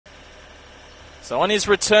So on his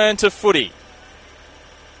return to footy,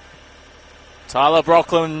 Tyler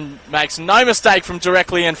Brockman makes no mistake from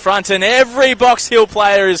directly in front, and every Box Hill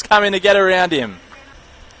player is coming to get around him.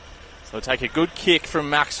 So he'll take a good kick from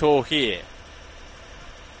Max Hall here.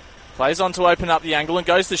 Plays on to open up the angle and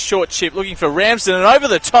goes the short chip looking for Ramsden, and over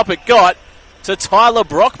the top it got to Tyler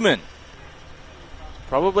Brockman.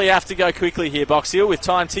 Probably have to go quickly here, Box Hill, with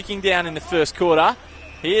time ticking down in the first quarter.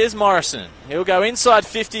 Here's Morrison. He'll go inside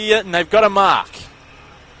 50 and they've got a mark.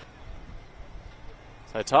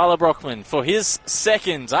 So Tyler Brockman for his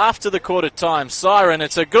second after the quarter time siren.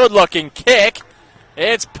 It's a good looking kick.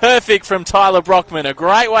 It's perfect from Tyler Brockman. A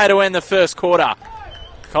great way to end the first quarter.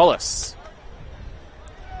 Collis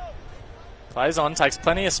plays on, takes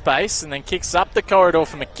plenty of space and then kicks up the corridor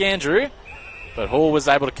for McAndrew, but Hall was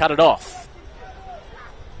able to cut it off.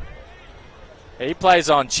 He plays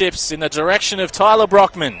on, chips in the direction of Tyler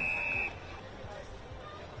Brockman.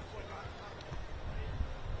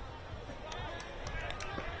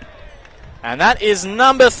 And that is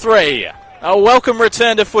number 3. A welcome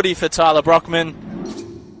return to footy for Tyler Brockman.